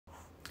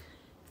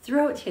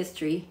Throughout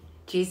history,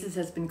 Jesus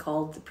has been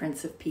called the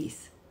Prince of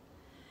Peace.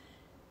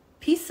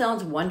 Peace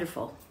sounds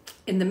wonderful.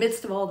 In the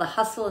midst of all the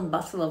hustle and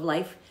bustle of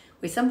life,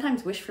 we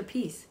sometimes wish for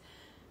peace.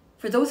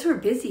 For those who are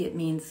busy, it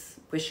means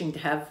wishing to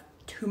have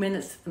 2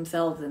 minutes to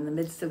themselves in the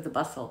midst of the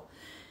bustle.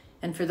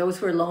 And for those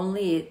who are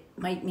lonely, it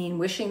might mean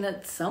wishing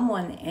that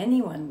someone,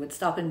 anyone, would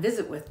stop and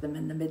visit with them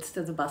in the midst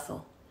of the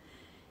bustle.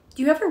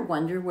 Do you ever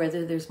wonder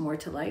whether there's more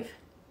to life?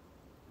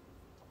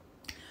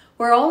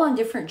 We're all on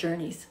different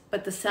journeys,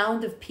 but the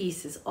sound of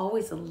peace is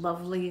always a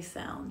lovely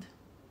sound.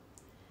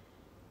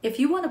 If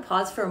you want to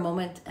pause for a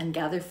moment and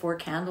gather 4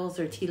 candles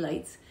or tea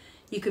lights,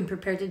 you can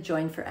prepare to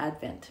join for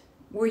Advent.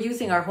 We're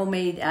using our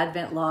homemade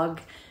Advent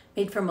log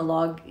made from a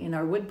log in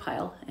our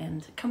woodpile,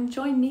 and come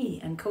join me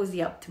and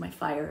cozy up to my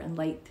fire and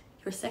light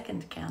your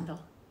second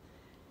candle.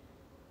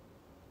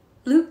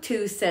 Luke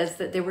 2 says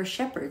that there were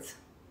shepherds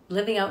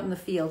living out in the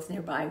fields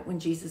nearby when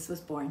Jesus was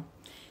born.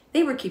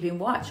 They were keeping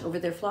watch over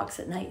their flocks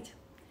at night.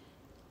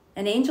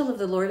 An angel of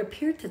the Lord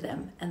appeared to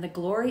them, and the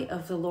glory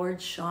of the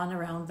Lord shone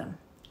around them.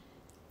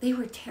 They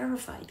were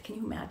terrified, can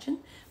you imagine?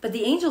 But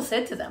the angel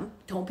said to them,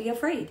 "Don't be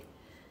afraid.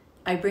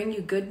 I bring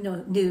you good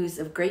news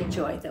of great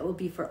joy that will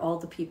be for all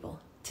the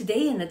people.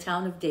 Today in the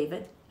town of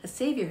David, a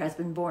Savior has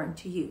been born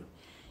to you.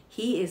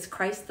 He is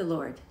Christ the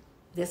Lord.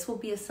 This will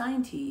be a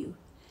sign to you.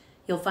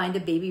 You'll find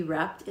a baby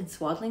wrapped in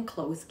swaddling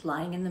clothes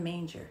lying in the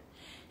manger."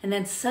 And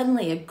then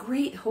suddenly a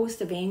great host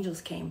of angels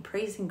came,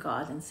 praising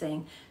God and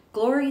saying,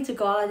 "Glory to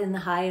God in the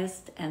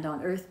highest, and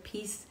on earth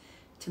peace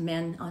to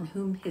men on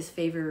whom his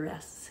favor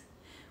rests."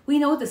 We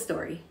know the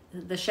story.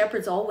 The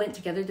shepherds all went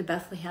together to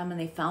Bethlehem, and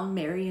they found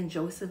Mary and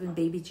Joseph and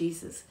baby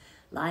Jesus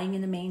lying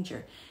in a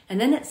manger.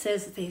 And then it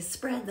says that they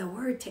spread the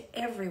word to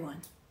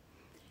everyone.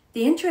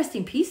 The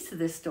interesting piece to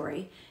this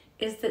story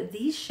is that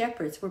these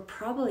shepherds were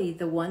probably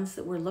the ones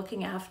that were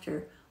looking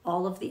after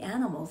all of the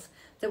animals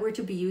that were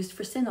to be used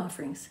for sin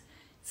offerings.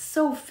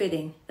 So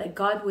fitting that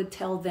God would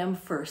tell them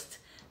first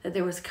that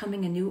there was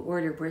coming a new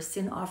order where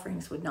sin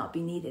offerings would not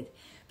be needed,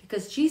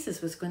 because Jesus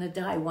was going to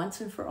die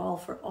once and for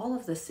all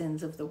of the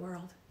sins of the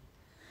world.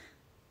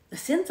 The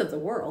sins of the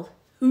world?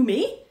 Who,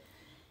 me?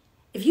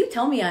 If you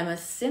tell me I'm a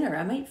sinner,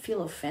 I might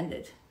feel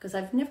offended, because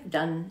I've never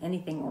done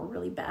anything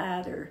really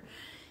bad or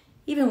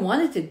even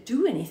wanted to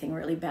do anything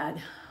really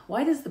bad.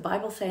 Why does the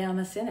Bible say I'm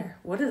a sinner?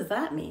 What does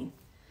that mean?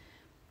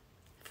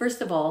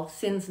 First of all,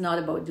 sin's not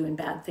about doing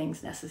bad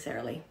things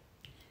necessarily.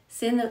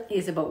 Sin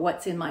is about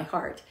what's in my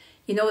heart.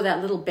 You know that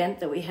little bent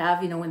that we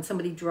have, when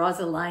somebody draws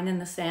a line in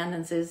the sand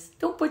and says,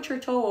 "Don't put your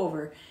toe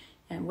over."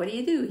 And what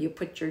do? You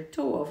put your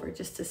toe over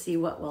just to see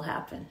what will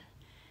happen.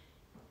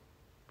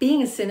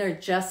 Being a sinner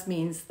just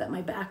means that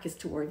my back is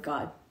toward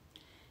God.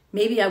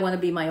 Maybe I want to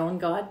be my own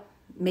God.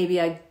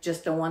 Maybe I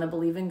just don't want to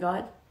believe in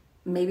God.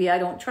 Maybe I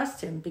don't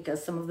trust him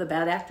because some of the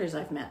bad actors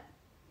I've met.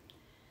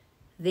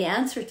 The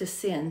answer to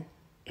sin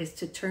is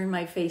to turn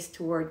my face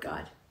toward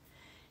God.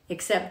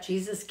 Accept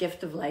Jesus'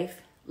 gift of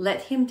life.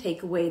 Let him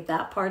take away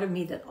that part of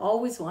me that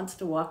always wants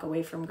to walk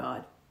away from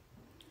God.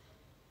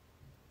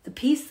 The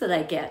peace that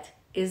I get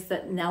is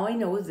that now I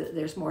know that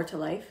there's more to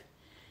life.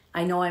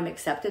 I know I'm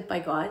accepted by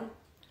God.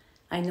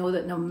 I know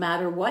that no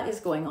matter what is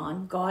going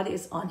on, God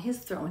is on his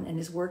throne and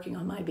is working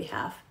on my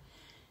behalf.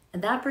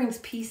 And that brings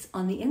peace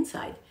on the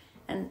inside.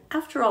 And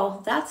after all,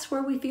 that's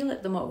where we feel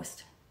it the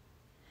most.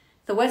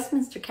 The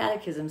Westminster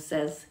Catechism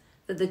says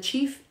that the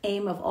chief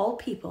aim of all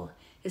people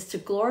is to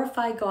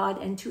glorify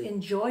God and to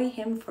enjoy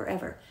him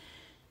forever.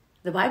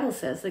 The Bible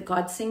says that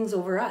God sings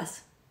over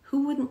us.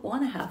 Who wouldn't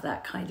want to have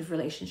that kind of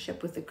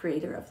relationship with the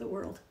creator of the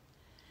world?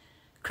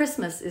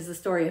 Christmas is the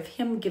story of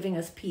him giving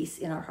us peace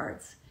in our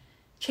hearts,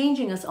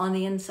 changing us on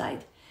the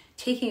inside,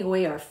 taking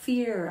away our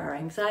fear, our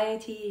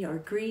anxiety, our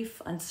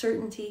grief,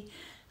 uncertainty,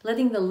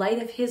 letting the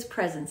light of his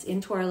presence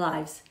into our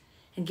lives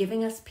and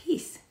giving us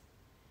peace.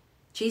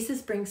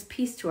 Jesus brings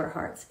peace to our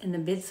hearts in the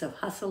midst of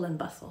hustle and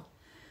bustle.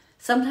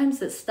 Sometimes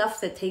the stuff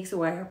that takes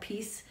away our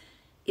peace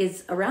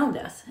is around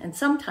us, and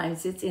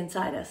sometimes it's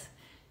inside us.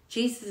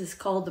 Jesus is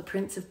called the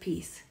Prince of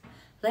Peace.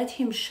 Let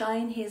him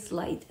shine his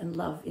light and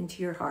love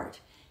into your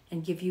heart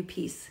and give you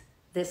peace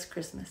this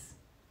Christmas.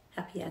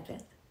 Happy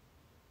Advent.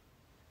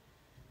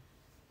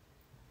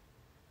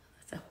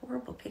 That's a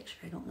horrible picture.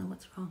 I don't know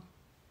what's wrong.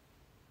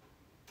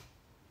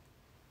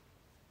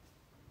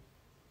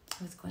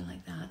 I was going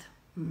like that.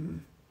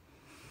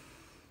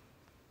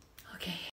 Okay.